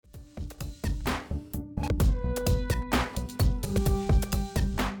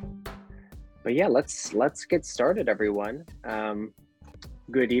But yeah, let's get started, everyone.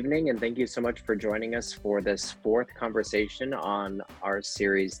 Good evening, and thank you so much for joining us for this fourth conversation on our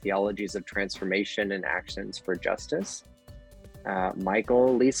series, Theologies of Transformation and Actions for Justice.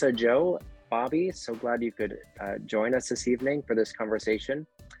 Michael, Lisa, Joe, Bobby, so glad you could join us this evening for this conversation.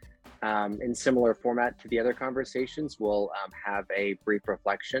 In similar format to the other conversations, we'll have a brief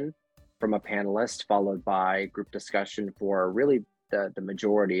reflection from a panelist, followed by group discussion for really the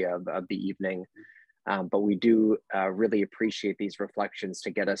majority of the evening. But we do really appreciate these reflections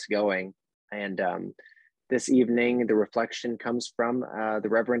to get us going. And this evening, the reflection comes from the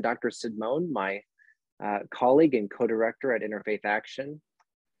Reverend Dr. Simone, my colleague and co-director at Interfaith Action,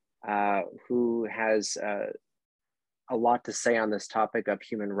 who has a lot to say on this topic of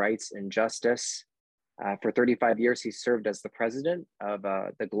human rights and justice. For 35 years, he served as the president of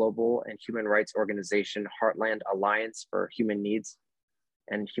the global and human rights organization Heartland Alliance for Human Needs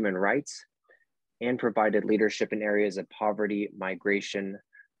and Human Rights, and provided leadership in areas of poverty, migration,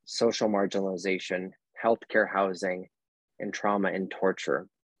 social marginalization, healthcare, housing, and trauma and torture.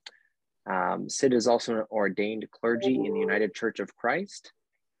 Sid is also an ordained clergy in the United Church of Christ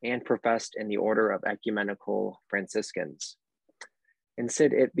and professed in the Order of Ecumenical Franciscans. And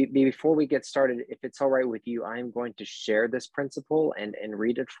Sid, before we get started, if it's all right with you, I'm going to share this principle and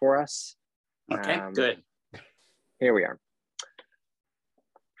read it for us. Okay, good. Here we are.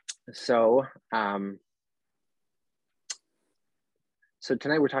 So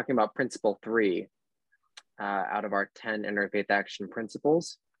tonight we're talking about principle 3 out of our 10 interfaith action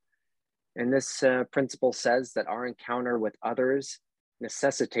principles. And this principle says that our encounter with others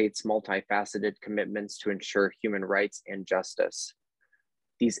necessitates multifaceted commitments to ensure human rights and justice.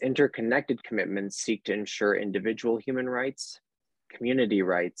 These interconnected commitments seek to ensure individual human rights, community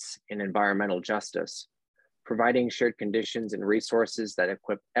rights, and environmental justice, providing shared conditions and resources that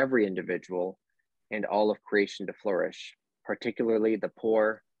equip every individual and all of creation to flourish, particularly the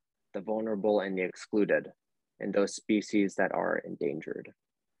poor, the vulnerable, and the excluded, and those species that are endangered.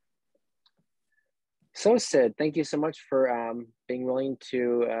 So Sid, thank you so much for being willing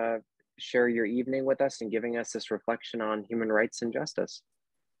to share your evening with us and giving us this reflection on human rights and justice.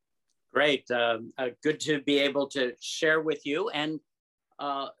 Great, good to be able to share with you. And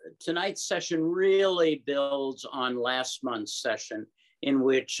tonight's session really builds on last month's session, in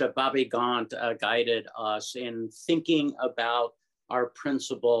which Bobby Gaunt guided us in thinking about our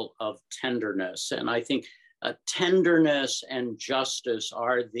principle of tenderness. And I think tenderness and justice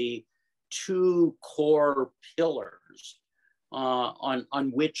are the two core pillars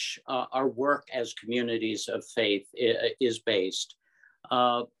on which our work as communities of faith is based.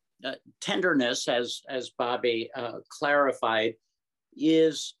 Tenderness, as Bobby clarified,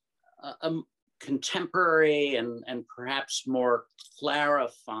 is a contemporary and perhaps more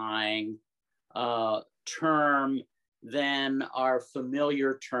clarifying term than our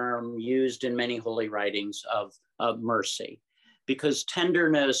familiar term used in many holy writings of mercy. Because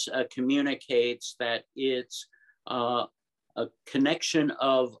tenderness communicates that it's a connection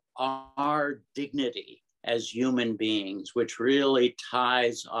of our dignity as human beings, which really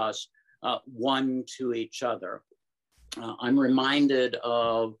ties us one to each other. I'm reminded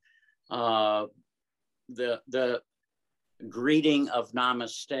of the greeting of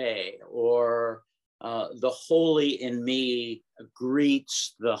Namaste, or the holy in me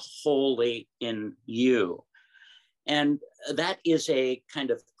greets the holy in you. And that is a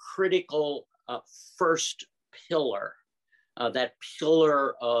kind of critical first pillar, that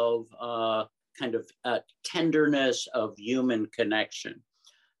pillar of kind of tenderness of human connection.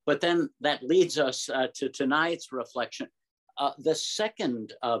 But then that leads us to tonight's reflection. The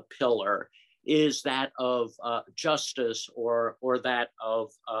second pillar is that of justice, or that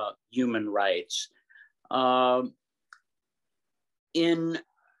of human rights. In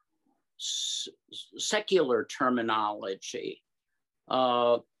secular terminology,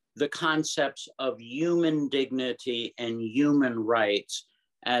 the concepts of human dignity and human rights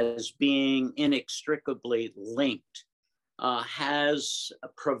as being inextricably linked has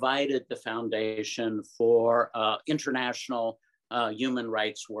provided the foundation for international human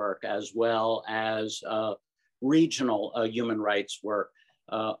rights work, as well as regional human rights work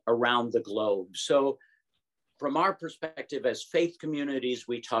around the globe. So from our perspective as faith communities,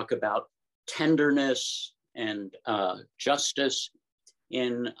 we talk about tenderness and justice.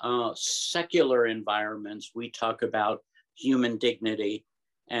 In secular environments, we talk about human dignity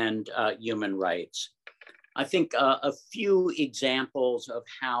and human rights. I think a few examples of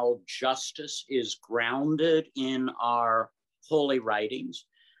how justice is grounded in our holy writings.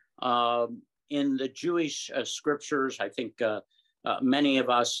 In the Jewish scriptures, I think Many of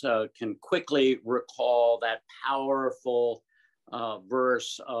us can quickly recall that powerful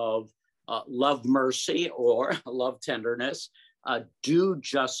verse of love mercy or love tenderness, do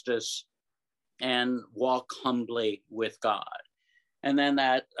justice, and walk humbly with God. And then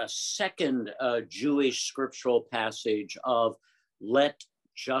that second Jewish scriptural passage of let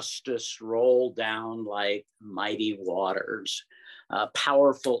justice roll down like mighty waters,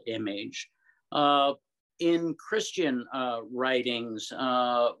 powerful image. In Christian writings,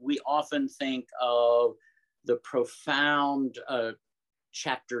 we often think of the profound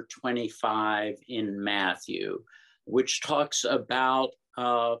chapter 25 in Matthew, which talks about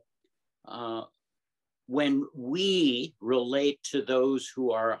when we relate to those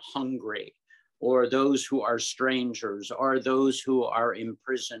who are hungry, or those who are strangers, or those who are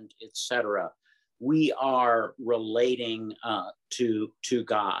imprisoned, etc., we are relating to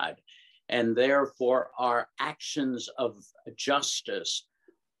God. And therefore, our actions of justice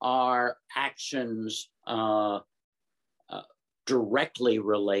are actions directly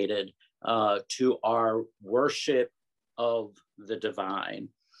related to our worship of the divine.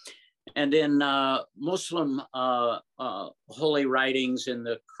 And in Muslim holy writings in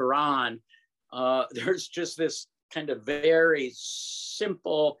the Quran, there's just this kind of very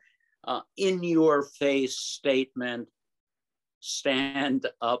simple, in-your-face statement, stand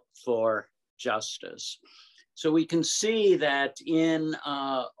up for justice. So we can see that in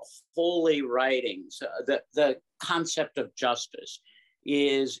holy writings, the concept of justice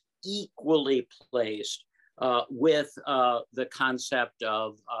is equally placed with the concept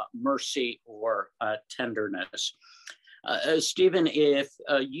of mercy or tenderness. Stephen, if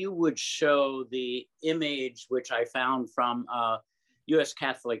you would show the image which I found from U.S.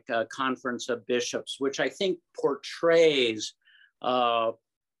 Catholic Conference of Bishops, which I think portrays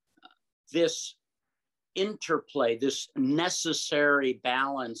this interplay, this necessary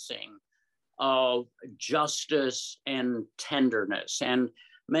balancing of justice and tenderness. And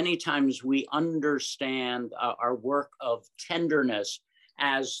many times we understand our work of tenderness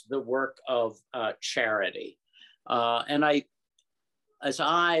as the work of charity. And as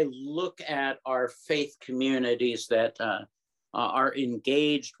I look at our faith communities that are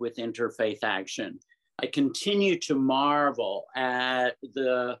engaged with interfaith action, I continue to marvel at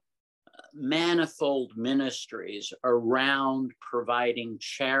the manifold ministries around providing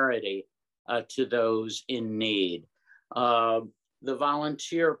charity to those in need. The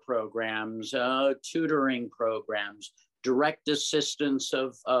volunteer programs, tutoring programs, direct assistance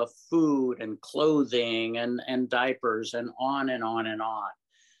of food and clothing and diapers, and on and on and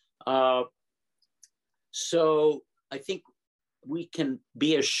on. So I think we can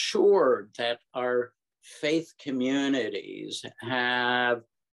be assured that our faith communities have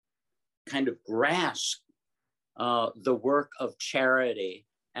kind of grasped the work of charity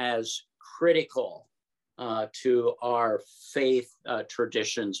as critical to our faith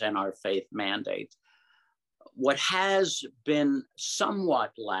traditions and our faith mandates. What has been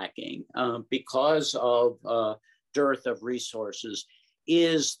somewhat lacking because of dearth of resources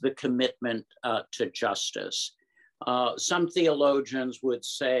is the commitment to justice. Some theologians would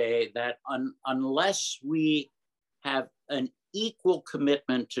say that unless we have an equal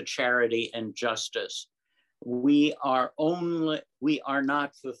commitment to charity and justice, we are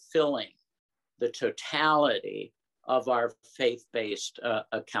not fulfilling the totality of our faith-based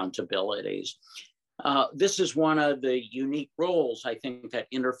accountabilities. This is one of the unique roles, I think,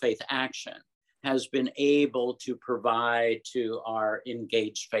 that Interfaith Action has been able to provide to our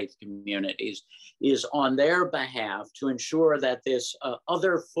engaged faith communities, is on their behalf to ensure that this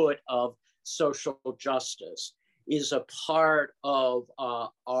other foot of social justice is a part of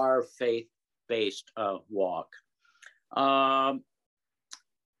our faith-based walk.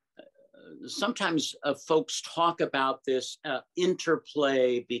 Sometimes folks talk about this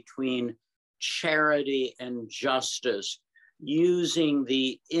interplay between charity and justice, using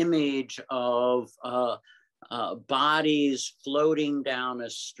the image of bodies floating down a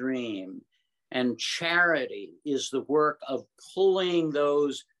stream. And charity is the work of pulling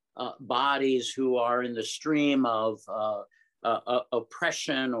those bodies who are in the stream of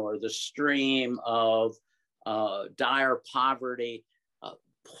oppression or the stream of dire poverty,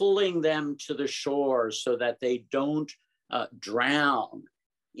 pulling them to the shore so that they don't drown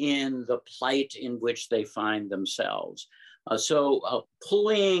in the plight in which they find themselves. So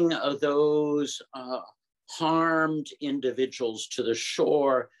pulling those harmed individuals to the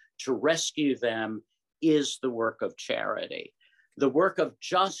shore to rescue them is the work of charity. The work of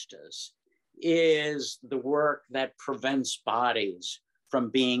justice is the work that prevents bodies from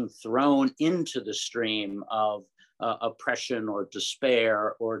being thrown into the stream of oppression or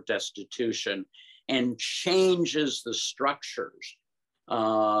despair or destitution, and changes the structures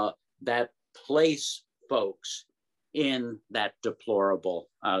that place folks in that deplorable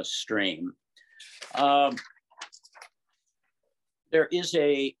stream. There is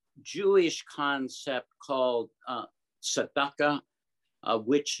a Jewish concept called tzedakah,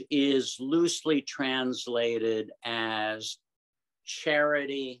 which is loosely translated as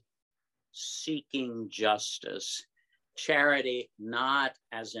charity seeking justice, charity not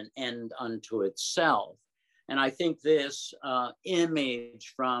as an end unto itself. And I think this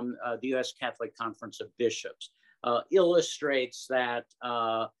image from the U.S. Catholic Conference of Bishops illustrates that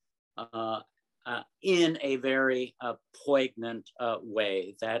in a very poignant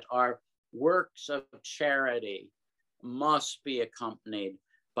way, that our works of charity must be accompanied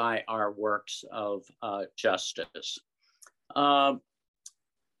by our works of justice.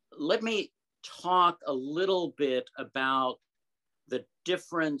 Let me talk a little bit about the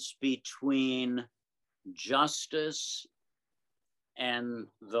difference between justice and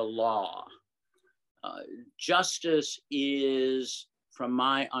the law. Justice is, from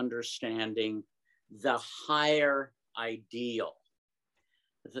my understanding, the higher ideal.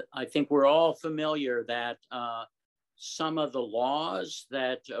 I think we're all familiar that some of the laws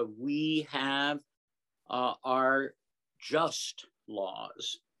that we have are just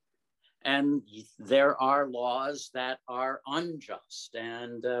laws. And there are laws that are unjust.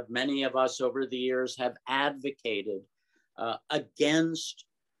 And many of us over the years have advocated against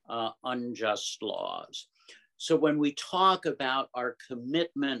unjust laws. So when we talk about our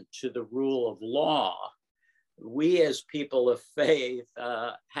commitment to the rule of law, we as people of faith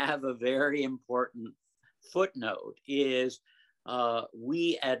have a very important footnote, is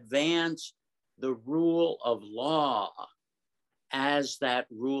we advance the rule of law as that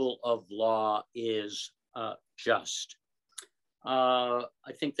rule of law is just. I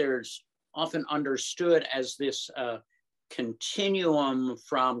think there's often understood as this continuum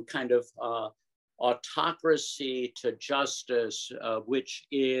from kind of autocracy to justice, which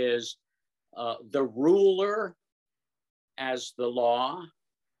is the ruler as the law,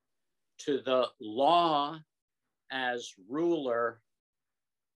 to the law as ruler,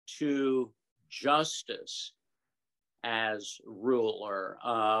 to justice as ruler,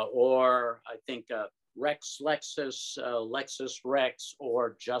 or I think Rex Lexus, Lexus Rex,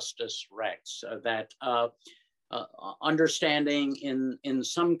 or Justice Rex, that understanding in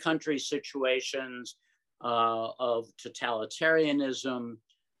some country situations of totalitarianism,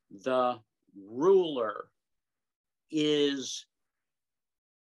 the ruler is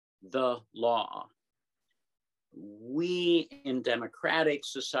the law. We in democratic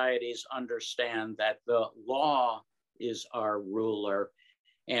societies understand that the law is our ruler,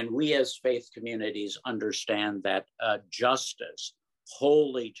 and we as faith communities understand that justice,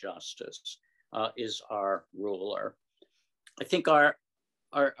 holy justice, is our ruler. I think our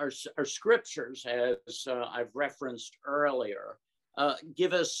scriptures, as I've referenced earlier,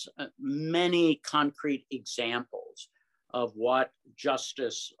 give us many concrete examples of what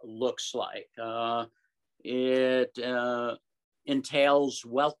justice looks like. It entails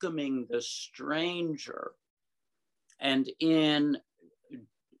welcoming the stranger. And in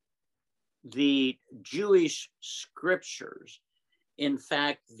the Jewish scriptures, in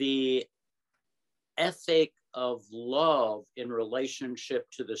fact, the ethic of love in relationship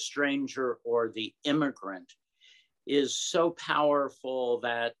to the stranger or the immigrant is so powerful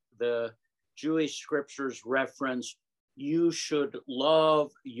that the Jewish scriptures reference, you should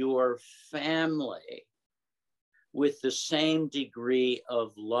love your family with the same degree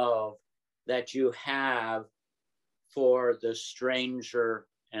of love that you have for the stranger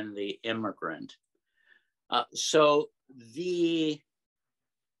and the immigrant. So the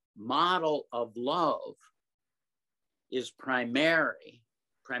model of love is primarily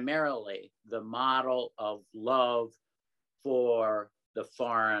the model of love for the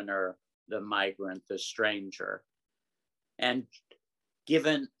foreigner, the migrant, the stranger. And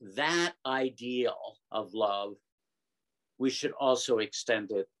given that ideal of love, we should also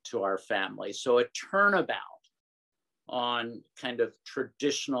extend it to our family. So a turnabout on kind of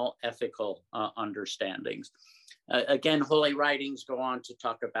traditional ethical understandings. Again, holy writings go on to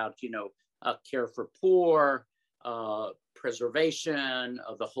talk about, care for poor, preservation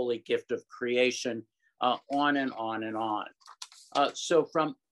of the holy gift of creation, on and on and on. So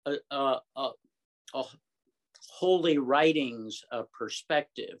from a holy writings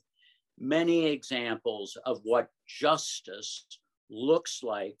perspective, many examples of what justice looks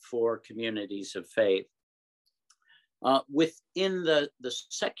like for communities of faith. Within the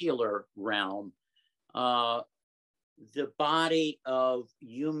secular realm, the body of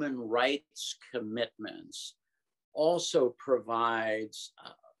human rights commitments also provides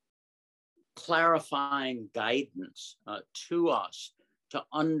clarifying guidance to us to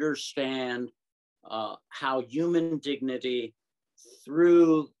understand how human dignity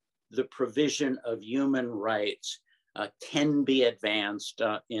through the provision of human rights can be advanced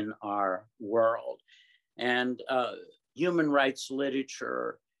in our world. And human rights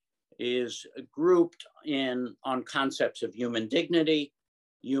literature is grouped on concepts of human dignity,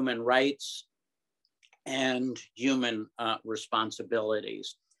 human rights, and human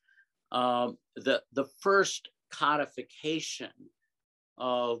responsibilities. The first codification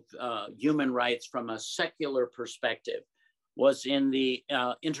of human rights from a secular perspective was in the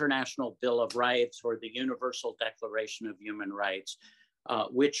International Bill of Rights, or the Universal Declaration of Human Rights,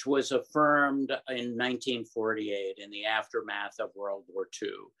 which was affirmed in 1948 in the aftermath of World War II,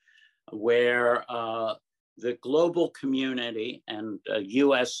 where the global community and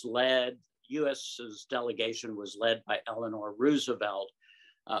US's delegation was led by Eleanor Roosevelt,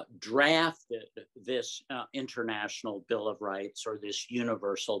 drafted this International Bill of Rights, or this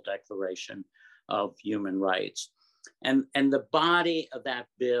Universal Declaration of Human Rights. And the body of that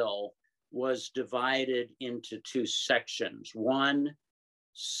bill was divided into two sections: one,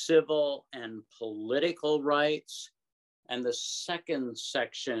 civil and political rights, and the second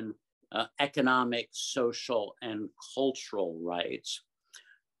section, economic, social, and cultural rights.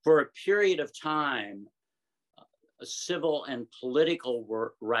 For a period of time, civil and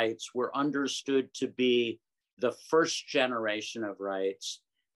political rights were understood to be the first generation of rights,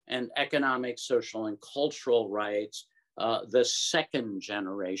 and economic, social, and cultural rights, the second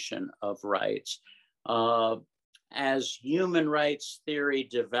generation of rights. As human rights theory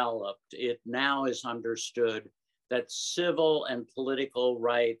developed, it now is understood that civil and political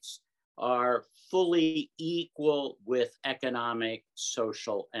rights are fully equal with economic,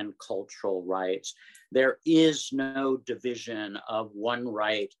 social, and cultural rights. There is no division of one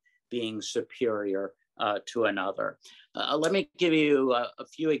right being superior to another. Let me give you a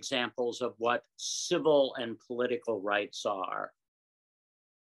few examples of what civil and political rights are.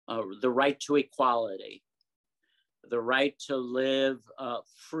 The right to equality, the right to live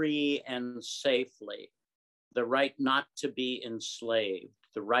free and safely, the right not to be enslaved,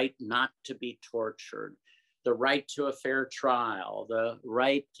 the right not to be tortured, the right to a fair trial, the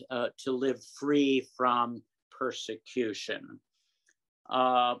right to live free from persecution.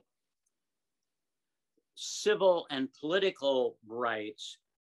 Civil and political rights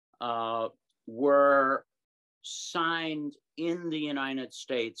were signed in the United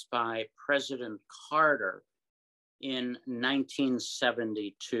States by President Carter in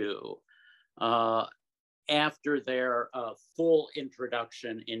 1972, after their full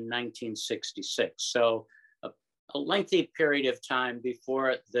introduction in 1966. So a lengthy period of time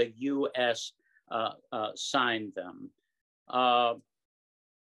before the US signed them.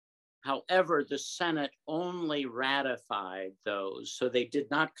 However, the Senate only ratified those, so they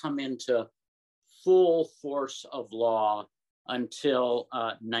did not come into full force of law until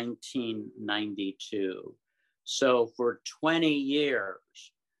 1992. So for 20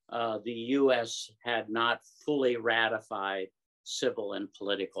 years, the US had not fully ratified civil and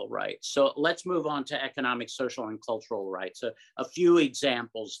political rights. So let's move on to economic, social, and cultural rights. A few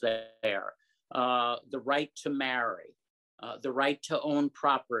examples there. The right to marry, the right to own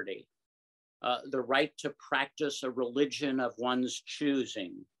property, the right to practice a religion of one's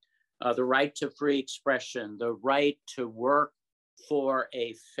choosing, the right to free expression, the right to work for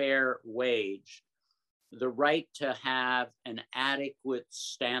a fair wage, the right to have an adequate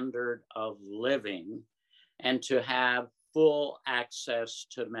standard of living, and to have full access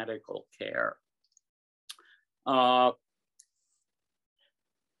to medical care.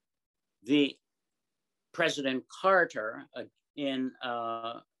 The President Carter in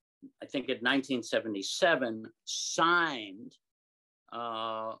I think in 1977 signed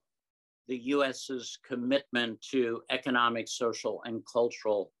the US's commitment to economic, social, and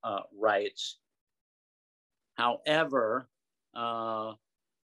cultural rights. However, the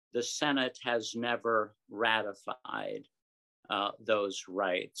Senate has never ratified those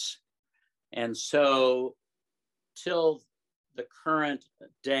rights. And so till the current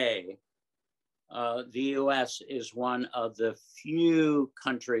day, the US is one of the few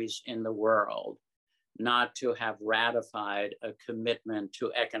countries in the world not to have ratified a commitment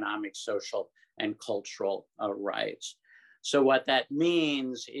to economic, social, and cultural rights. So what that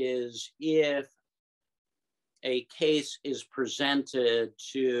means is if a case is presented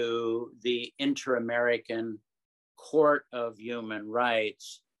to the Inter-American Court of Human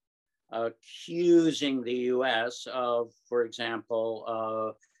Rights, accusing the US of, for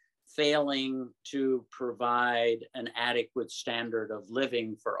example, failing to provide an adequate standard of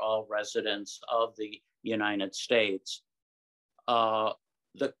living for all residents of the United States.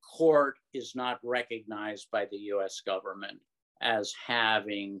 The court is not recognized by the US government as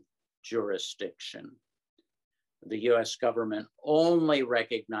having jurisdiction. The US government only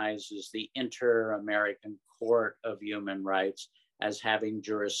recognizes the Inter-American Court of Human Rights as having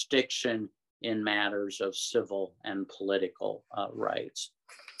jurisdiction in matters of civil and political rights.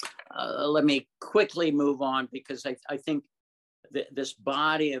 Let me quickly move on, because I think this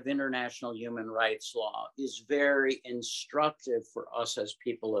body of international human rights law is very instructive for us as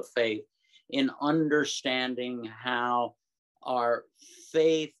people of faith in understanding how our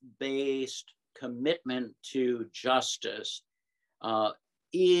faith-based commitment to justice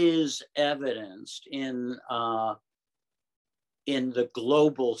is evidenced in the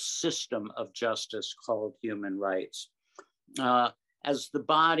global system of justice called human rights. As the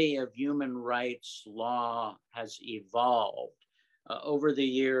body of human rights law has evolved over the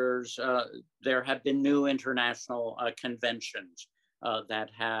years, there have been new international conventions that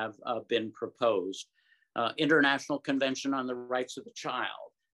have been proposed. International Convention on the Rights of the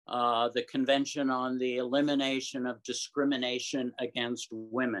Child, the Convention on the Elimination of Discrimination Against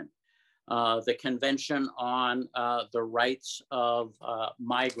Women, the Convention on the Rights of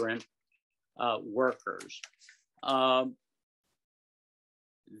Migrant Workers.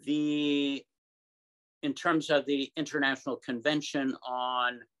 In terms of the International Convention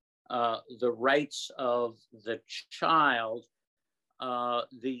on the Rights of the Child,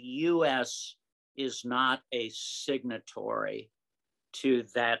 the US is not a signatory to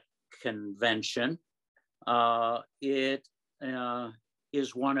that convention. It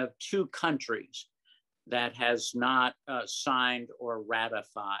is one of two countries that has not signed or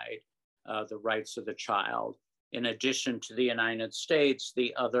ratified the rights of the child. In addition to the United States,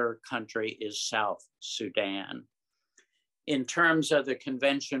 the other country is South Sudan. In terms of the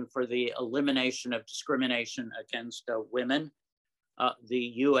Convention for the Elimination of Discrimination Against Women,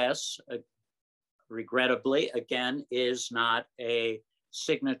 the US, regrettably, again, is not a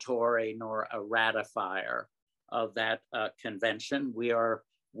signatory nor a ratifier of that convention. We are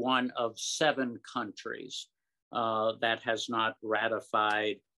one of 7 countries that has not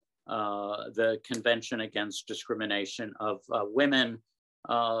ratified the Convention Against Discrimination of Women.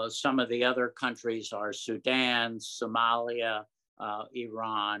 Some of the other countries are Sudan, Somalia,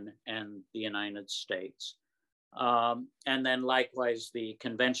 Iran, and the United States. And then likewise, the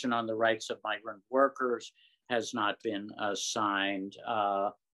Convention on the Rights of Migrant Workers has not been signed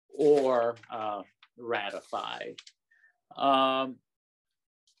or ratified.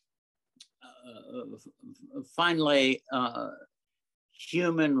 Finally,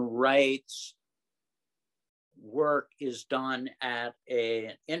 human rights work is done at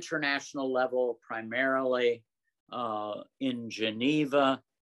an international level, primarily in Geneva,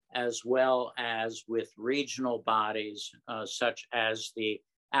 as well as with regional bodies such as the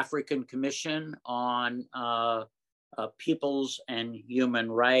African Commission on Peoples and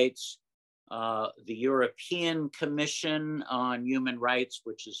Human Rights, the European Commission on Human Rights,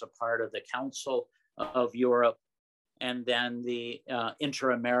 which is a part of the Council of Europe, and then the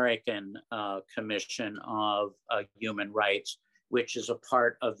Inter-American Commission of Human Rights, which is a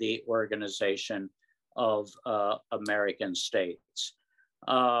part of the Organization of American States.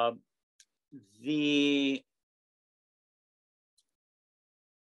 The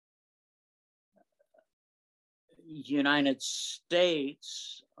United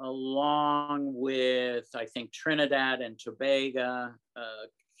States, along with, I think, Trinidad and Tobago,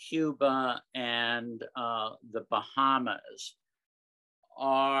 Cuba, and the Bahamas,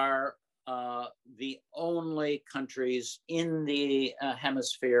 are the only countries in the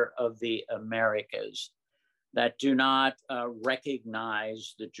hemisphere of the Americas that do not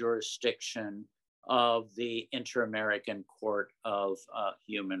recognize the jurisdiction of the Inter-American Court of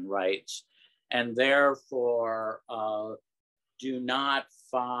Human Rights, and therefore do not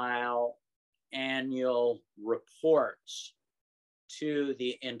file annual reports to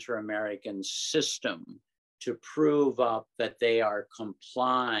the Inter-American system to prove up that they are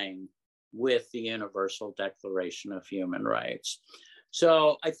complying with the Universal Declaration of Human Rights.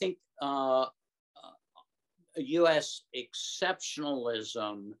 So I think US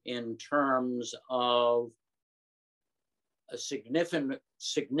exceptionalism in terms of a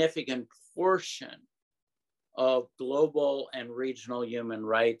significant portion of global and regional human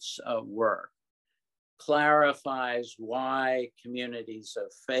rights work clarifies why communities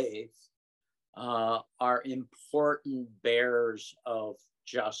of faith are important bearers of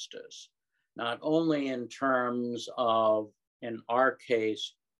justice, not only in terms of, in our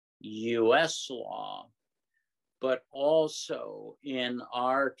case, US law, but also in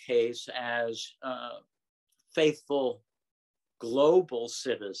our case as faithful global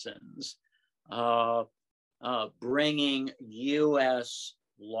citizens, bringing US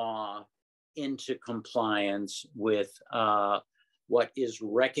law into compliance with what is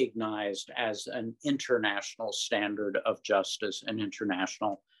recognized as an international standard of justice, an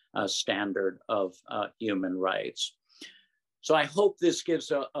international standard of human rights. So I hope this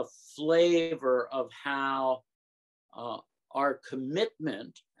gives a flavor of how our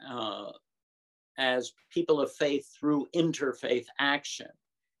commitment as people of faith through interfaith action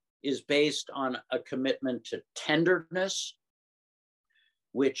is based on a commitment to tenderness,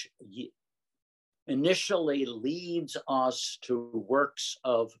 which initially leads us to works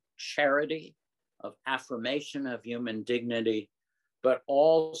of charity, of affirmation of human dignity, but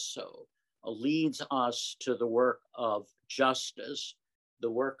also leads us to the work of justice.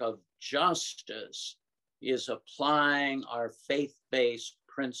 The work of justice is applying our faith-based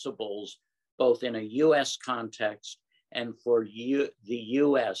principles both in a US context and for the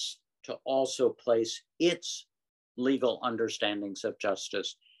US to also place its legal understandings of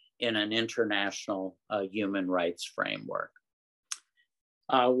justice in an international human rights framework.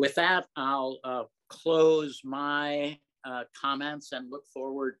 With that, I'll close my comments and look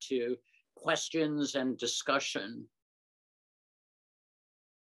forward to questions and discussion.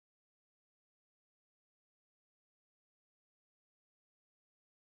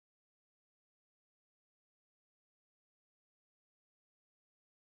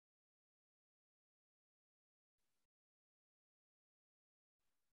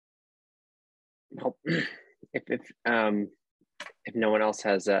 If no one else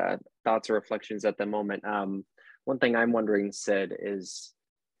has thoughts or reflections at the moment, one thing I'm wondering, Sid, is,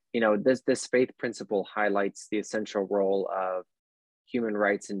 this faith principle highlights the essential role of human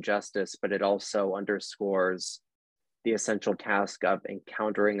rights and justice, but it also underscores the essential task of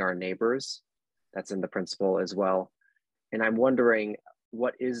encountering our neighbors. That's in the principle as well. And I'm wondering,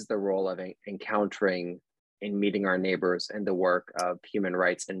 what is the role of encountering and meeting our neighbors in the work of human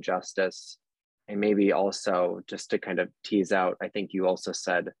rights and justice? And maybe also, just to kind of tease out, I think you also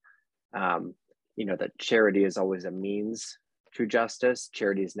said, that charity is always a means to justice.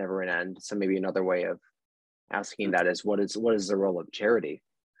 Charity is never an end. So maybe another way of asking that is, what is the role of charity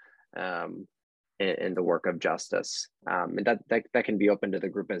in the work of justice? And that can be open to the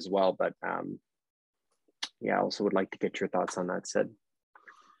group as well. But I also would like to get your thoughts on that, Sid.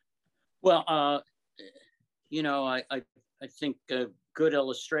 Well, I think a good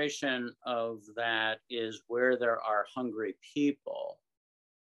illustration of that is where there are hungry people.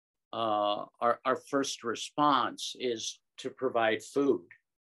 Our first response is to provide food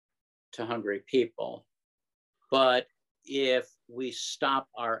to hungry people. But if we stop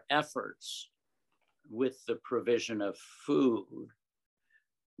our efforts with the provision of food,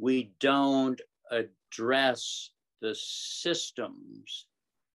 we don't address the systems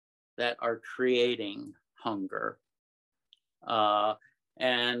that are creating hunger.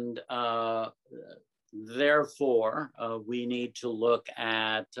 Therefore, we need to look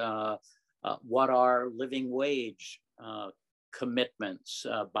at what are living wage commitments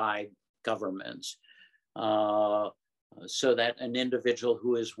by governments, so that an individual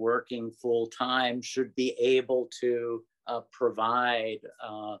who is working full-time should be able to provide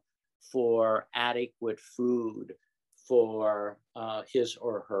for adequate food for his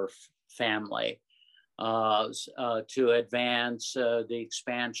or her family. To advance the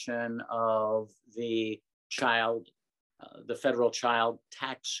expansion of the federal child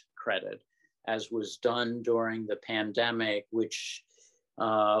tax credit, as was done during the pandemic, which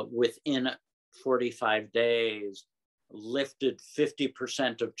within 45 days lifted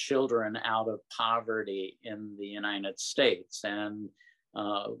 50% of children out of poverty in the United States. And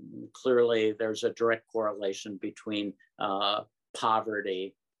clearly there's a direct correlation between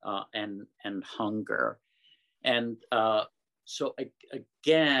poverty and hunger. And so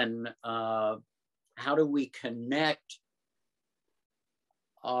again, how do we connect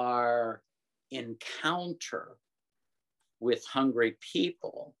our encounter with hungry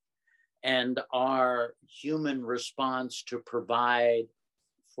people and our human response to provide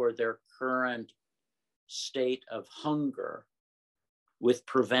for their current state of hunger with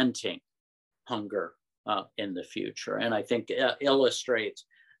preventing hunger in the future? And I think illustrates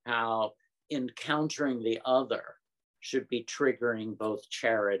how encountering the other should be triggering both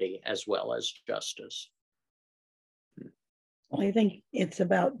charity as well as justice. Well, I think it's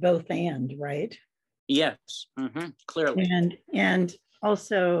about both and, right? Yes, clearly. And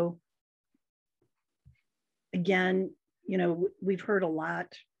also, again, you know, we've heard a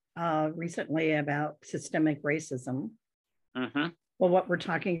lot recently about systemic racism. Mm-hmm. Well, what we're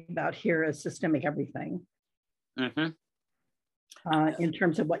talking about here is systemic everything. Mm-hmm. In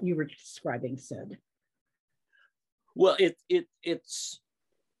terms of what you were describing, Sid. Well, it's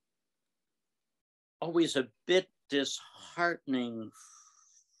always a bit disheartening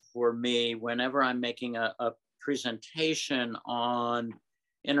for me whenever I'm making a presentation on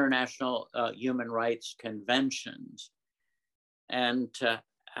international human rights conventions, and to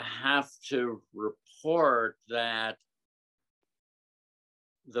have to report that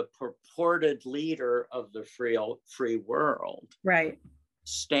the purported leader of the free world, right,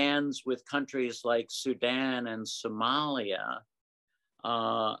 stands with countries like Sudan and Somalia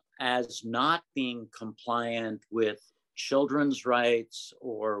as not being compliant with children's rights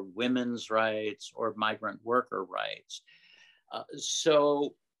or women's rights or migrant worker rights.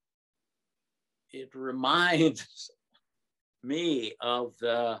 So it reminds me of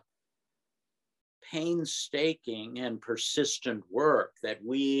the painstaking and persistent work that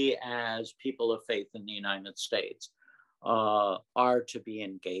we as people of faith in the United States are to be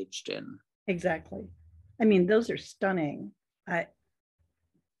engaged in. Exactly. I mean, those are stunning.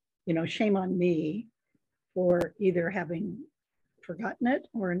 You know, shame on me for either having forgotten it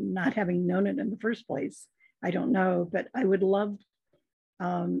or not having known it in the first place. I don't know, but I would love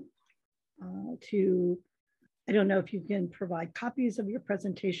to, I don't know if you can provide copies of your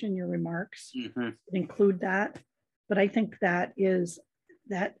presentation, your remarks, include that. But I think that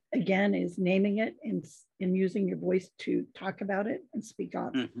again is naming it and using your voice to talk about it and speak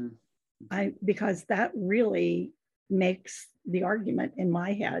up. Because that really makes the argument in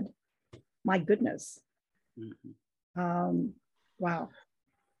my head. My goodness. Wow.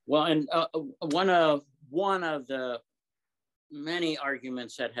 Well, and one of the many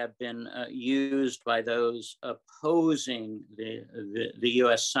arguments that have been used by those opposing the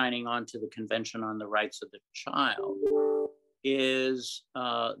U.S. signing on to the Convention on the Rights of the Child is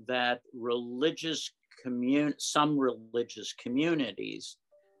that some religious communities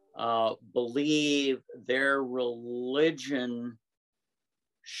believe their religion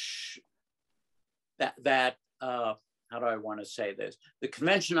how do I want to say this? The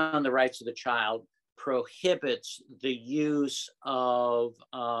Convention on the Rights of the Child prohibits the use of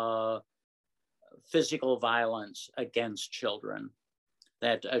physical violence against children,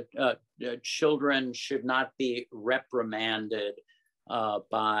 that children should not be reprimanded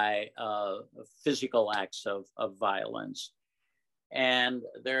by physical acts of violence. And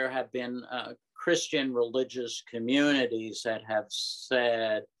there have been Christian religious communities that have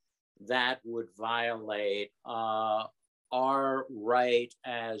said that would violate our right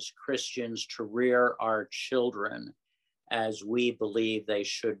as Christians to rear our children as we believe they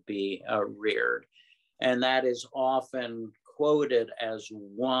should be reared. And that is often quoted as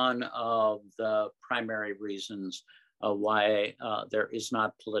one of the primary reasons why there is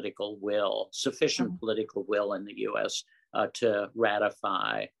not sufficient political will in the US to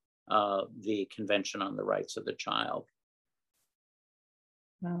ratify the Convention on the Rights of the Child.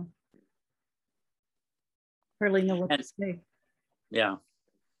 Wow. Hardly know what to say. Yeah.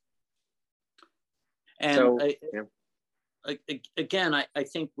 And so, again, I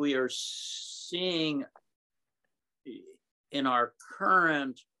think we are seeing in our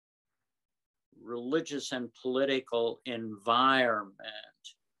current religious and political environment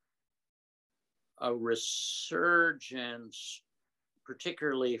a resurgence,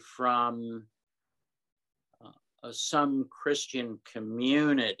 particularly from some Christian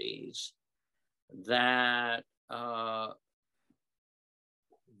communities, that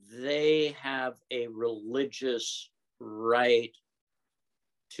they have a religious right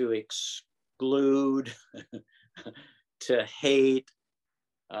to exclude, to hate,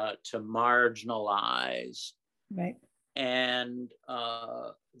 to marginalize. Right. And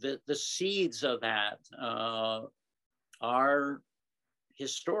the seeds of that are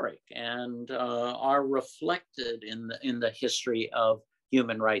historic and are reflected in the history of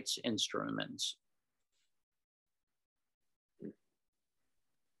human rights instruments.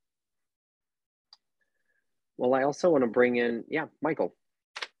 Well, I also want to bring in, Michael.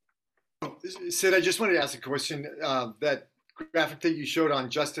 Sid, I just wanted to ask a question. That graphic that you showed on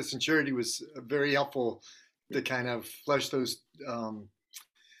justice and charity was very helpful to kind of flesh those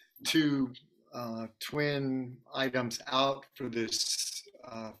two twin items out for this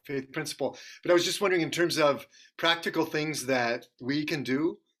faith principle. But I was just wondering, in terms of practical things that we can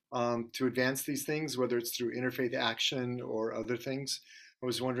do to advance these things, whether it's through interfaith action or other things, I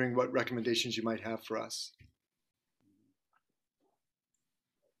was wondering what recommendations you might have for us.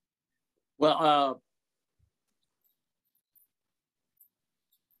 Well,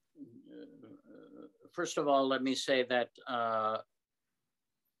 first of all, let me say that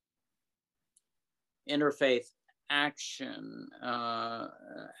interfaith action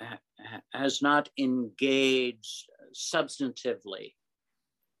has not engaged substantively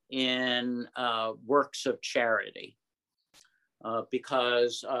in works of charity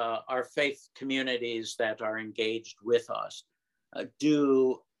because our faith communities that are engaged with us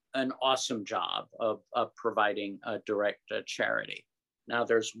do an awesome job of providing a direct charity. Now,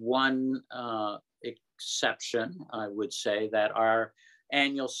 there's one exception, I would say, that our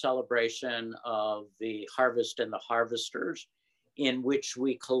annual celebration of the harvest and the harvesters, in which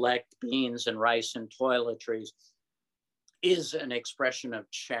we collect beans and rice and toiletries, is an expression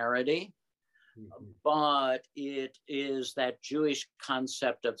of charity. Mm-hmm. But it is that Jewish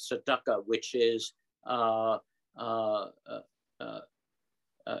concept of tzedakah, which is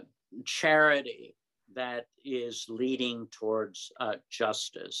charity that is leading towards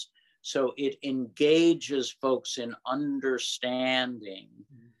justice. So it engages folks in understanding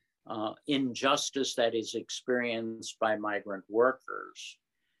injustice that is experienced by migrant workers.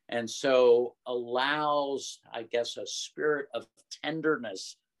 And so allows, I guess, a spirit of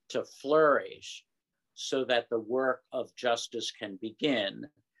tenderness to flourish so that the work of justice can begin.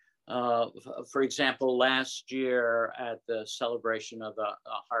 For example, last year at the celebration of the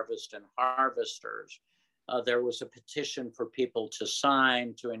Harvest and Harvesters, there was a petition for people to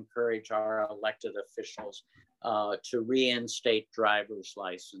sign to encourage our elected officials to reinstate driver's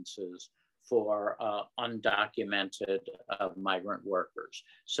licenses for undocumented migrant workers.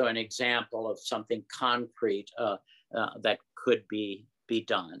 So an example of something concrete that could be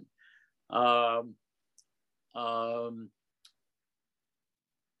done.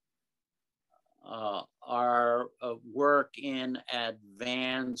 Our work in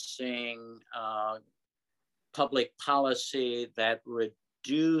advancing public policy that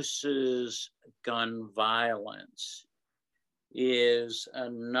reduces gun violence is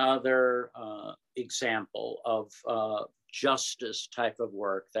another example of justice type of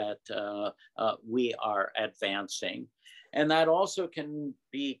work that we are advancing. And that also can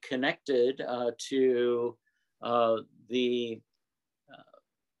be connected to the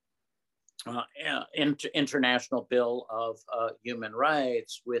International Bill of Human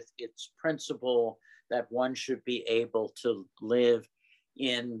Rights, with its principle that one should be able to live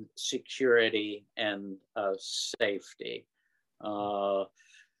in security and safety.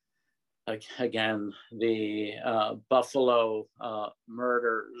 Again, the Buffalo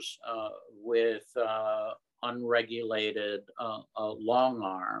murders with unregulated long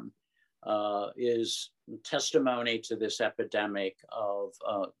arm is testimony to this epidemic of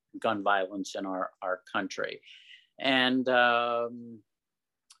gun violence in our country. And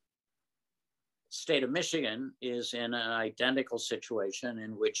state of Michigan is in an identical situation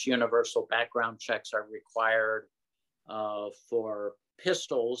in which universal background checks are required for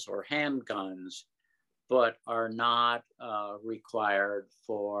pistols or handguns, but are not required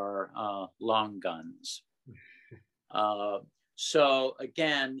for long guns. So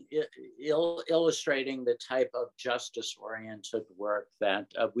again, illustrating the type of justice-oriented work that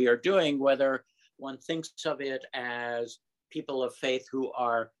we are doing, whether one thinks of it as people of faith who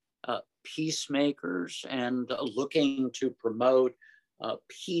are peacemakers and looking to promote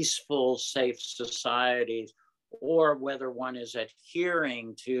peaceful, safe societies, or whether one is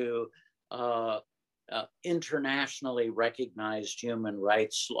adhering to internationally recognized human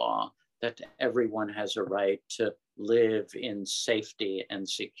rights law that everyone has a right to live in safety and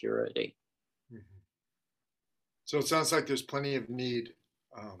security. Mm-hmm. So it sounds like there's plenty of need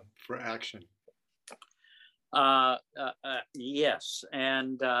for action. Yes,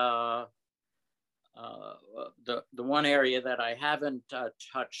 and the one area that I haven't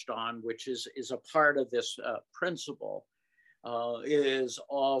touched on, which is a part of this principle, is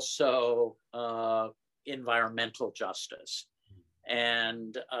also environmental justice,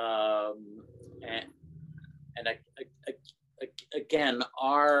 and again,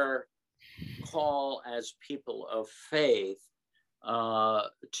 our call as people of faith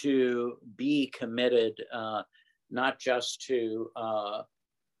to be committed not just to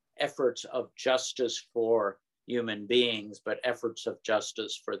efforts of justice for human beings, but efforts of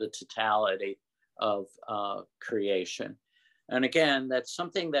justice for the totality of creation. And again, that's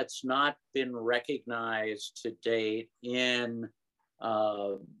something that's not been recognized to date in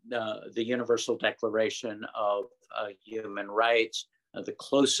the Universal Declaration of Human Rights. The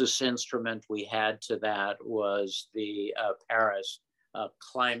closest instrument we had to that was the Paris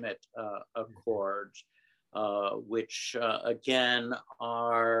Climate Accords, which again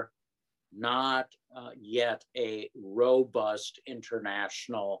are not yet a robust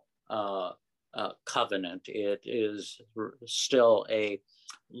international covenant. It is still a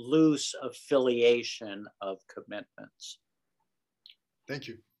loose affiliation of commitments. Thank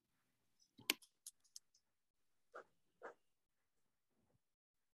you.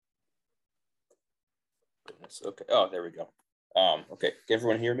 Okay. Oh, there we go. Okay. Can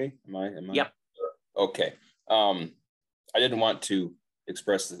everyone hear me? Am I? Yep. Okay. I didn't want to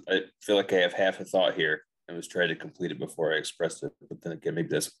express this. I feel like I have half a thought here. I was trying to complete it before I expressed it, but then again, maybe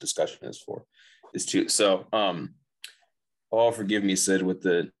this discussion is too. So, all forgive me, Sid, with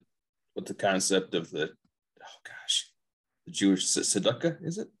the concept of the the Jewish tzedakah,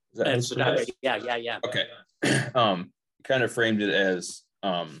 is it? Is that Tzedakah. Yeah. Okay. Kind of framed it as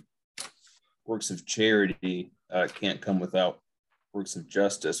works of charity can't come without works of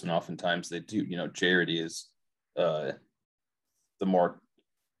justice, and oftentimes they do. You know, charity is the more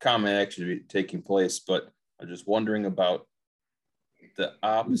common action taking place, but I'm just wondering about the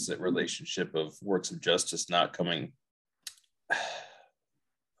opposite relationship of works of justice not coming,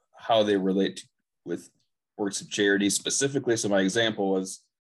 how they relate with works of charity specifically. So my example was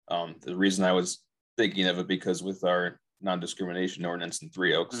the reason I was thinking of it, because with our non-discrimination ordinance in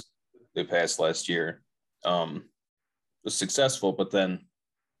Three Oaks they passed last year, was successful, but then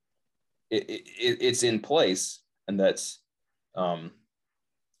it's in place, and that's a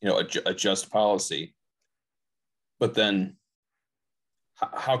just policy. But then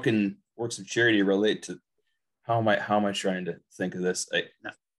how can works of charity relate to how am I trying to think of this?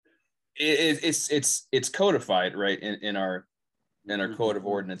 It's codified, right, in our code of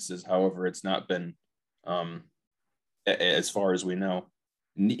ordinances. However, it's not been as far as we know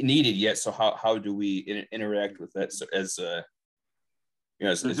needed yet. So how do we interact with that? So as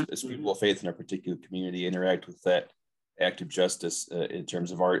people of faith in our particular community interact with that act of justice in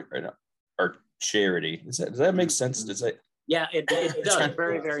terms of our charity? Does that make sense? Does that? Yeah, it does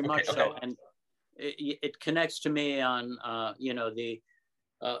very much so, and it connects to me on the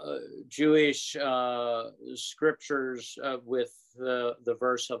Jewish scriptures with the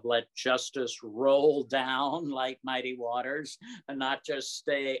verse of "Let justice roll down like mighty waters," and not just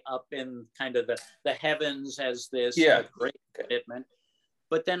stay up in kind of the heavens as this great commitment,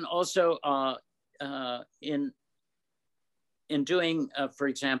 but then also in doing, for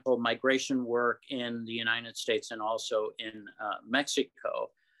example, migration work in the United States and also in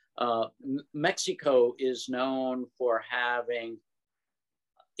Mexico. Mexico is known for having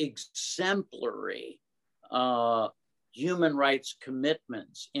exemplary human rights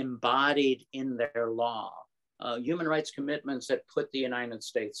commitments embodied in their law, human rights commitments that put the United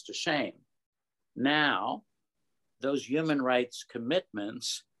States to shame. Now, those human rights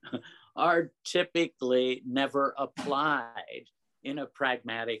commitments are typically never applied in a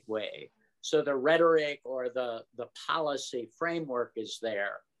pragmatic way. So the rhetoric or the policy framework is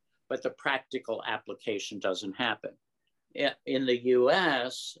there, but the practical application doesn't happen. In the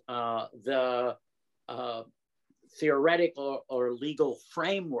US, the theoretical or legal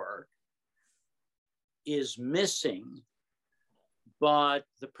framework is missing, but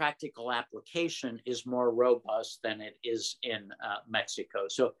the practical application is more robust than it is in Mexico.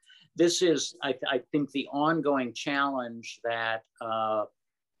 So this is, I think, the ongoing challenge that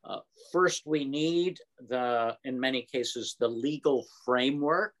first we need in many cases, the legal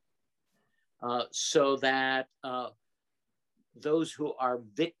framework so that those who are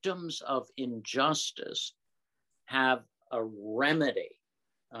victims of injustice have a remedy.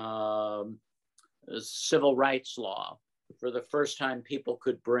 Civil rights law. For the first time, people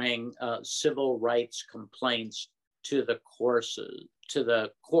could bring civil rights complaints to the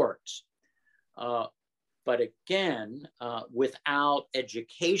courts. But again, without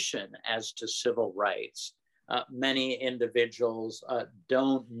education as to civil rights, many individuals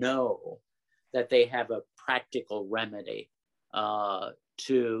don't know that they have a practical remedy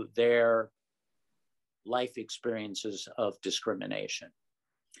to their life experiences of discrimination.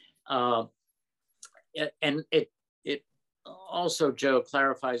 And it also, Joe,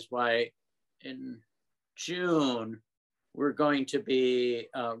 clarifies why in June we're going to be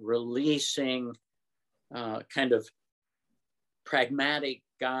releasing kind of pragmatic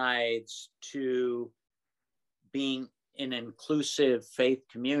guides to being an inclusive faith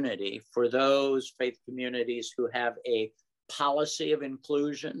community for those faith communities who have a policy of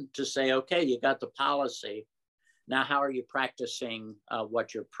inclusion, to say, okay, you got the policy, now how are you practicing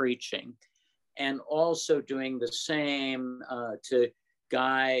what you're preaching? And also doing the same to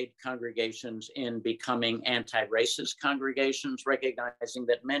guide congregations in becoming anti-racist congregations, recognizing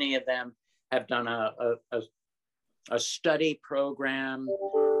that many of them have done a study program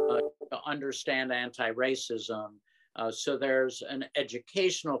to understand anti-racism. So there's an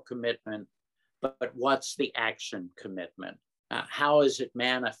educational commitment, but what's the action commitment? How is it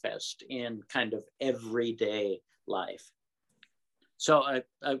manifest in kind of everyday life? So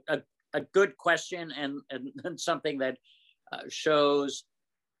a good question, and something that shows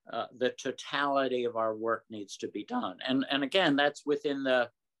the totality of our work needs to be done. And again, that's within the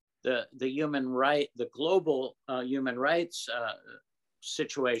human right, the global human rights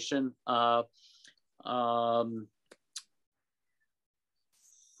situation.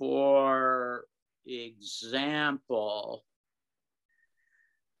 For example,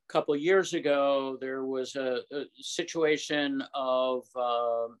 a couple of years ago, there was a situation of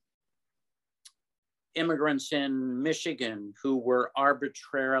immigrants in Michigan who were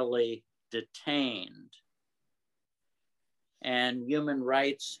arbitrarily detained. And human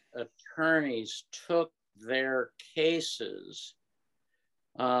rights attorneys took their cases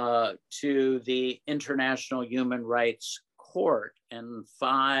to the International Human Rights Court and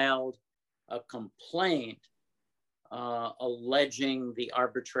filed a complaint alleging the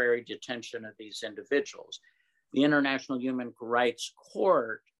arbitrary detention of these individuals. The International Human Rights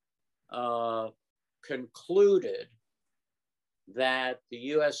Court concluded that the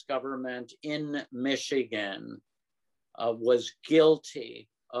US government in Michigan was guilty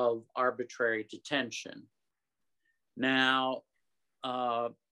of arbitrary detention. Now,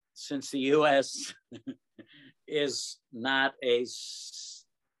 since the US is not a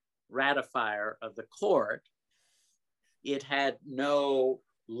ratifier of the court, it had no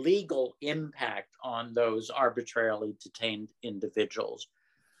legal impact on those arbitrarily detained individuals.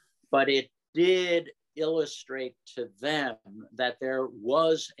 But it did illustrate to them that there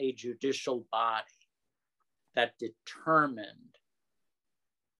was a judicial body that determined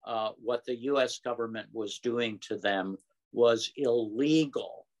what the US government was doing to them was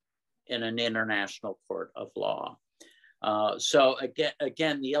illegal in an international court of law. So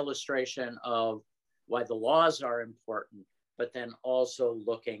again, the illustration of why the laws are important, but then also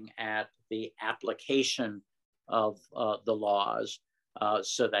looking at the application of the laws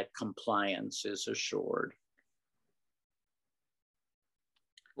so that compliance is assured.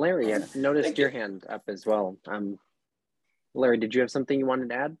 Larry, I noticed your hand up as well. Larry, did you have something you wanted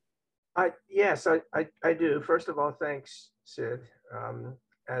to add? Yes, I do. First of all, thanks, Sid.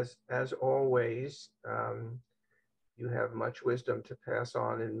 As always, you have much wisdom to pass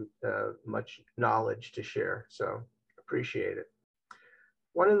on and much knowledge to share. So appreciate it.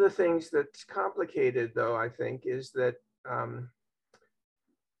 One of the things that's complicated, though, I think, is that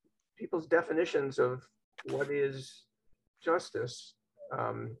people's definitions of what is justice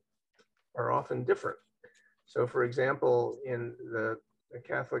are often different. So, for example, in the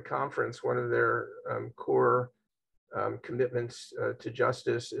Catholic Conference, one of their core commitments to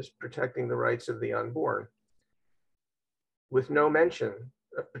justice is protecting the rights of the unborn, with no mention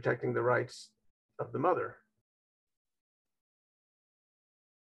of protecting the rights of the mother.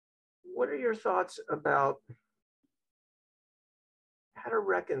 What are your thoughts about how to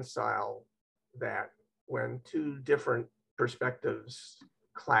reconcile that when two different perspectives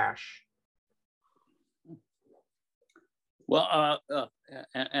clash? Well,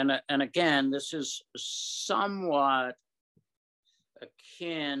 and again, this is somewhat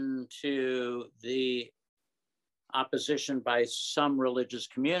akin to the opposition by some religious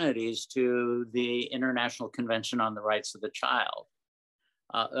communities to the International Convention on the Rights of the Child.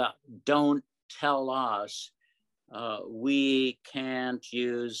 Don't tell us we can't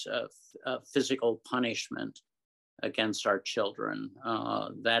use physical punishment against our children.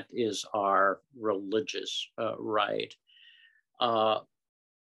 That is our religious right.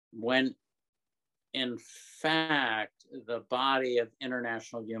 When in fact, the body of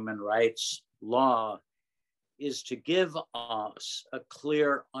international human rights law is to give us a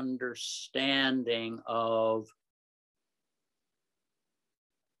clear understanding of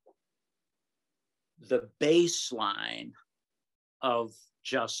the baseline of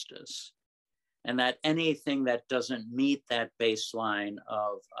justice, and that anything that doesn't meet that baseline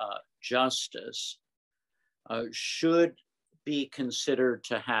of justice should be considered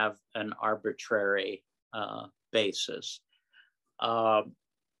to have an arbitrary basis.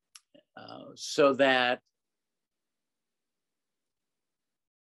 So that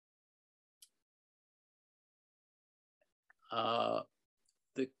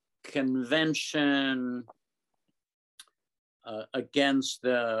the convention against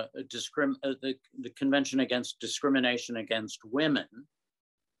the Convention Against Discrimination Against Women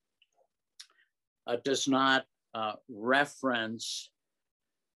does not reference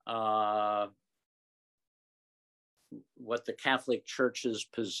what the Catholic Church's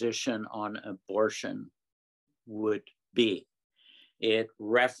position on abortion would be. It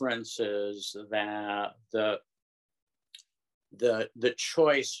references that the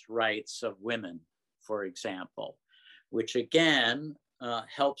choice rights of women, for example, which again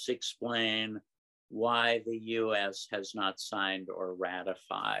helps explain why the US has not signed or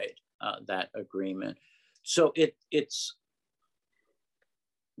ratified that agreement. So it's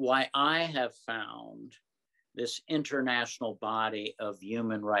why I have found this international body of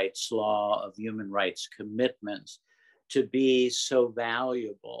human rights law, of human rights commitments, to be so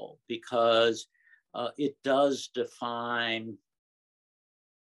valuable, because it does define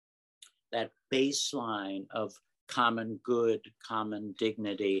that baseline of common good, common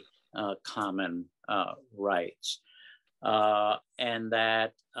dignity, common rights. And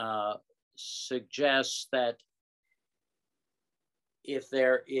that suggests that if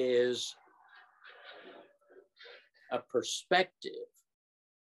there is a perspective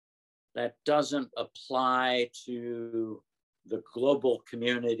that doesn't apply to the global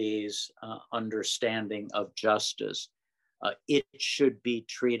community's understanding of justice, it should be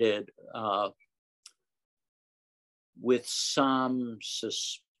treated with some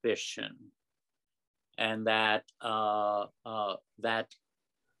suspicion, and that that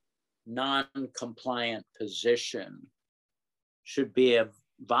non-compliant position should be a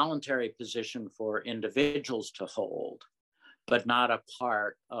voluntary position for individuals to hold, but not a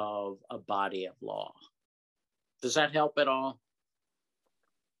part of a body of law. Does that help at all?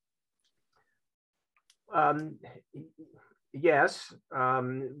 Yes,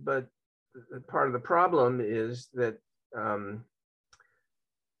 but part of the problem is that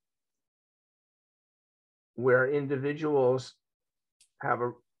where individuals have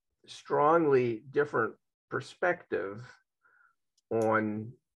a strongly different perspective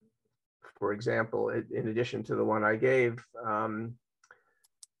on, for example, in addition to the one I gave, the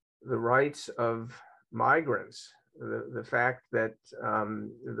rights of migrants, the fact that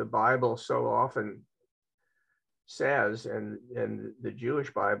the Bible so often says, and the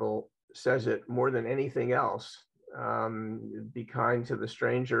Jewish Bible says it more than anything else, be kind to the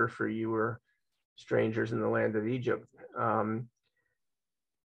stranger, for you were strangers in the land of Egypt.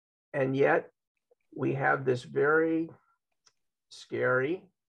 And yet we have this very scary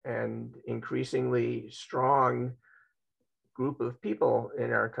and increasingly strong group of people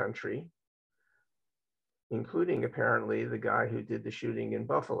in our country, including apparently the guy who did the shooting in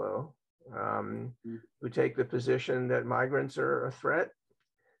Buffalo, who take the position that migrants are a threat,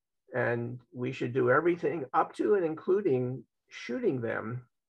 and we should do everything up to and including shooting them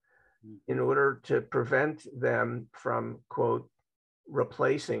in order to prevent them from, quote,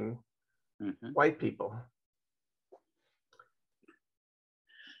 replacing white people.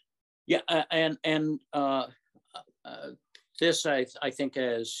 Yeah, and this, I think,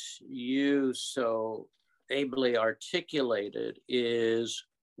 as you so ably articulated, is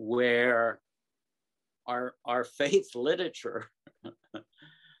where our faith literature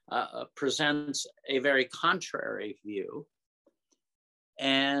presents a very contrary view.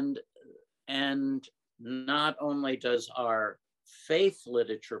 And not only does our faith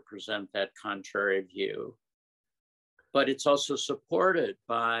literature present that contrary view, but it's also supported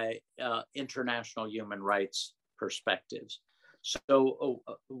by international human rights perspectives. So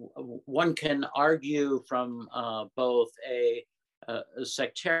one can argue from both a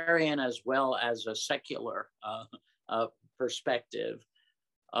sectarian as well as a secular perspective,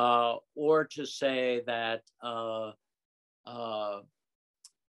 or to say that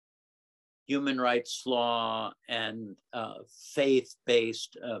human rights law and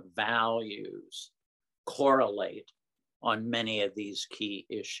faith-based values correlate on many of these key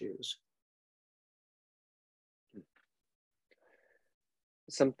issues.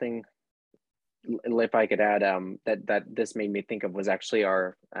 Something, if I could add, that this made me think of was actually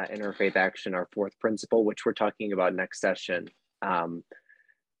our interfaith action, our fourth principle, which we're talking about next session.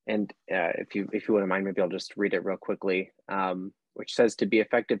 And if you wouldn't mind, maybe I'll just read it real quickly, which says, to be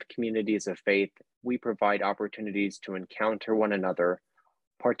effective communities of faith, we provide opportunities to encounter one another,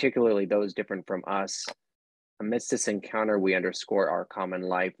 particularly those different from us. Amidst this encounter, we underscore our common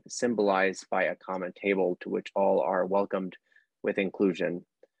life, symbolized by a common table to which all are welcomed with inclusion.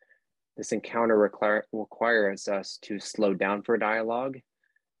 This encounter requires us to slow down for dialogue,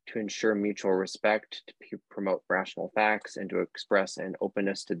 to ensure mutual respect, to promote rational facts, and to express an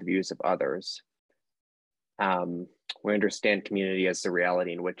openness to the views of others. We understand community as the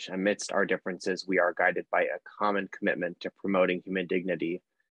reality in which, amidst our differences, we are guided by a common commitment to promoting human dignity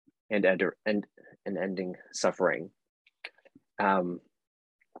and ending suffering.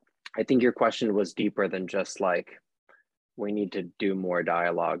 I think your question was deeper than just like we need to do more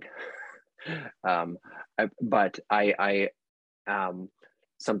dialogue. But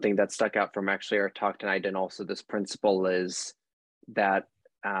something that stuck out from actually our talk tonight, and also this principle, is that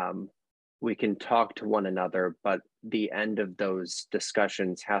we can talk to one another, but the end of those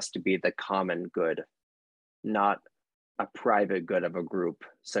discussions has to be the common good, not a private good of a group,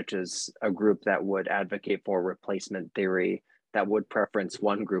 such as a group that would advocate for replacement theory, that would preference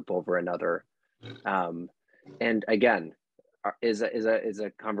one group over another. And again, is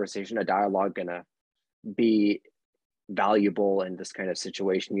a conversation, a dialogue, gonna be valuable in this kind of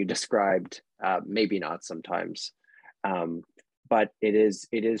situation you described? Maybe not sometimes. But it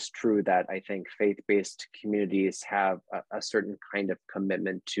is true that I think faith-based communities have a certain kind of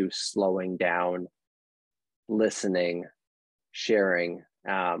commitment to slowing down, listening, sharing,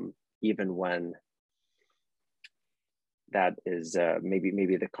 even when that is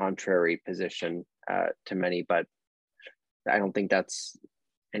maybe the contrary position to many. But I don't think that's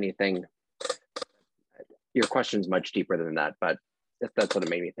anything. Your question's much deeper than that, but that's what it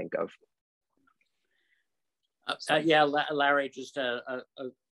made me think of. Yeah, Larry, just a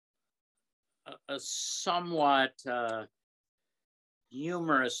somewhat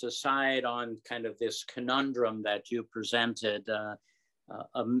humorous aside on kind of this conundrum that you presented.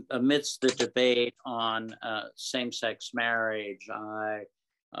 Amidst the debate on same-sex marriage, I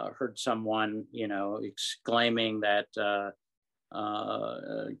heard someone, exclaiming that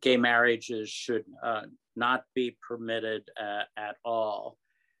gay marriages should not be permitted at all.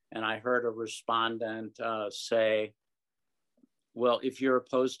 And I heard a respondent say, well, if you're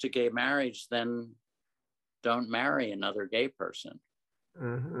opposed to gay marriage, then don't marry another gay person.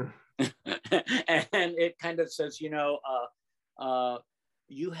 Mm-hmm. And it kind of says, you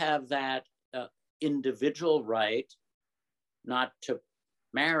have that individual right not to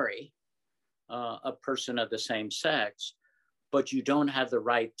marry a person of the same sex, but you don't have the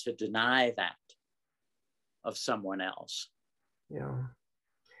right to deny that of someone else. Yeah.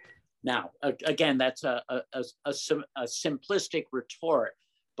 Now, again, that's a simplistic retort,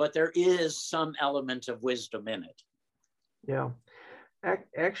 but there is some element of wisdom in it. Yeah.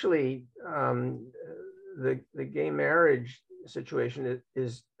 Actually, the gay marriage situation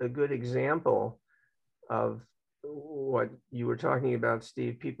is a good example of what you were talking about,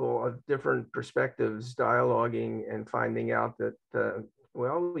 Steve. People of different perspectives dialoguing and finding out that,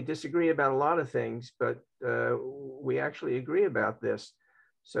 well, we disagree about a lot of things, but we actually agree about this.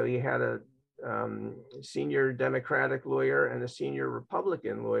 So you had a senior Democratic lawyer and a senior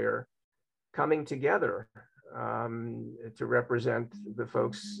Republican lawyer coming together to represent the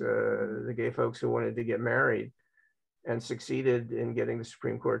folks, the gay folks who wanted to get married, and succeeded in getting the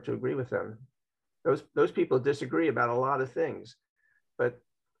Supreme Court to agree with them. Those people disagree about a lot of things, but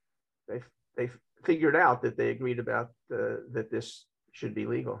they figured out that they agreed about that this should be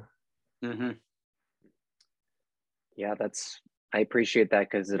legal. Mm-hmm. Yeah, I appreciate that,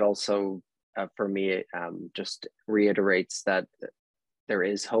 because it also, for me, just reiterates that there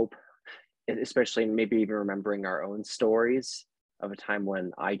is hope, especially maybe even remembering our own stories of a time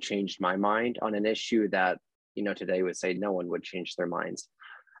when I changed my mind on an issue that, today would say no one would change their minds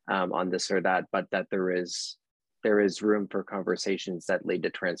on this or that, but that there is room for conversations that lead to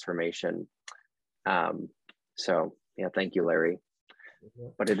transformation. So yeah, thank you, Larry.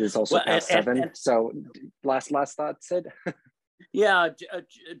 But it is also past 7. So last thought, Sid. Yeah,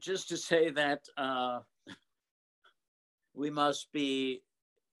 just to say that we must be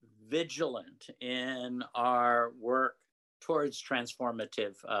vigilant in our work towards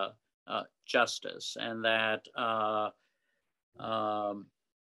transformative justice, and that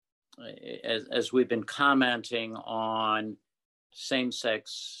as we've been commenting on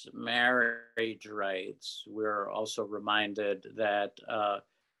same-sex marriage rights, we're also reminded that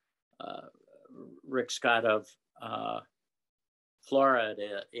Rick Scott of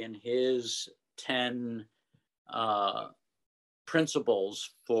Florida, in his 10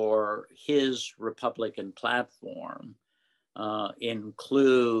 principles for his Republican platform,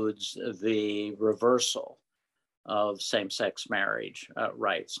 includes the reversal of same-sex marriage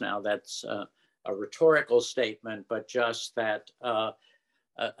rights. Now, that's a rhetorical statement, but just that,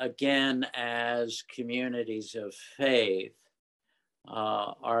 again, as communities of faith,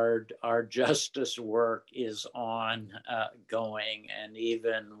 our justice work is ongoing, and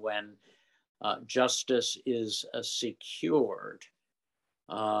even when justice is secured,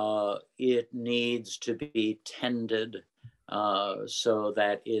 it needs to be tended so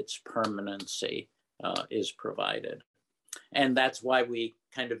that its permanency is provided. And that's why we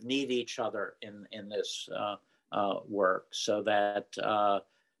kind of need each other in this work, so that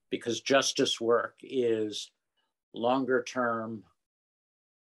because justice work is longer term,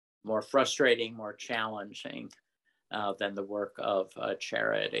 more frustrating, more challenging than the work of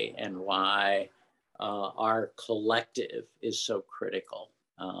charity, and why our collective is so critical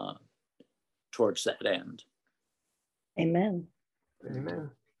towards that end. Amen. Amen.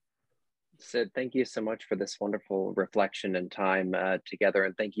 Sid, thank you so much for this wonderful reflection and time together.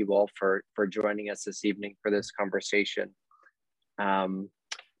 And thank you all for joining us this evening for this conversation.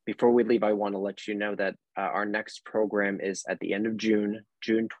 Before we leave, I want to let you know that our next program is at the end of June,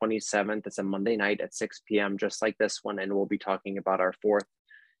 June 27th. It's a Monday night at 6 p.m., just like this one. And we'll be talking about our fourth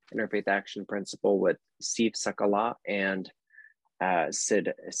Interfaith Action Principle with Steve Sakala and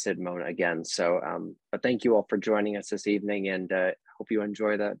Sid Mona again. So, but thank you all for joining us this evening, and hope you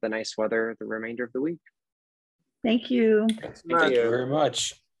enjoy the nice weather the remainder of the week. Thank you. Thank you very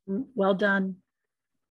much. Well done.